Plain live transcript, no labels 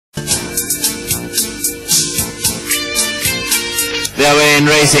They are in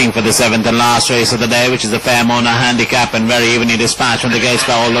racing for the 7th and last race of the day, which is the Fairmona Handicap, and very evenly dispatched from the gates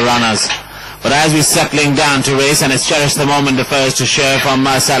by all the runners. But as we're settling down to race, and it's Cherish the Moment, the first to share from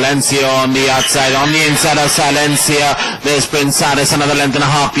Silencio on the outside. On the inside of Silencio, there's Prince Aris, another length and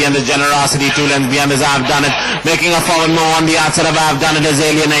a half beyond the Generosity, 2 lengths beyond is I've Done It. Making a forward move on the outside of I've Done It is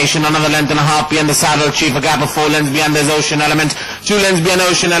Alienation, another length and a half beyond the Saddle Chief, a gap of 4 lengths beyond there's Ocean Element, 2 lengths beyond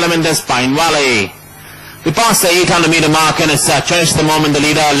Ocean Element, there's Pine Valley. We passed the 800-meter mark, and it's Cherish the Moment, the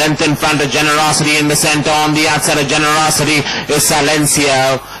leader, length in front of Generosity in the center. On the outside of Generosity is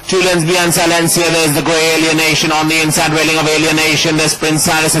Silencio. 2 lengths beyond Silencio, there's the grey Alienation. On the inside railing of Alienation, there's Prince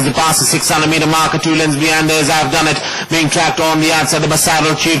Cyrus as they pass the 600-meter marker. 2 lengths beyond there's I've Done It. Being tracked on the outside of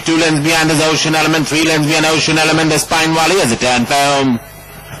Saddle Chief. 2 lengths beyond there's Ocean Element. 3 lengths beyond Ocean Element, there's Pine Valley as they turn for home.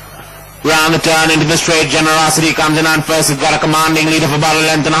 Round the turn into the straight, Generosity comes in on first. It's got a commanding lead of about a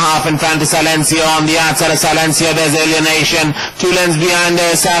length and a half in front of Silencio. On the outside of Silencio, there's Alienation. 2 lengths behind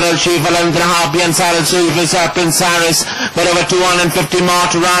there, Saddle Chief. A length and a half behind Saddle Chief is Prince Cyrus. But over 250 more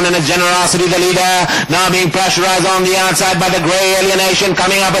to run, and it's Generosity, the leader. Now being pressurized on the outside by the grey Alienation.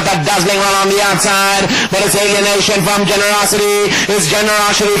 Coming up with that dazzling run on the outside. But it's Alienation from Generosity. It's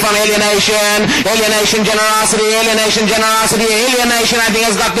Generosity from Alienation. Alienation, Generosity, Alienation, Generosity. Alienation, I think,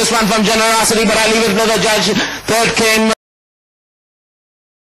 has got this one from Generosity, but I leave it to the judge. Third came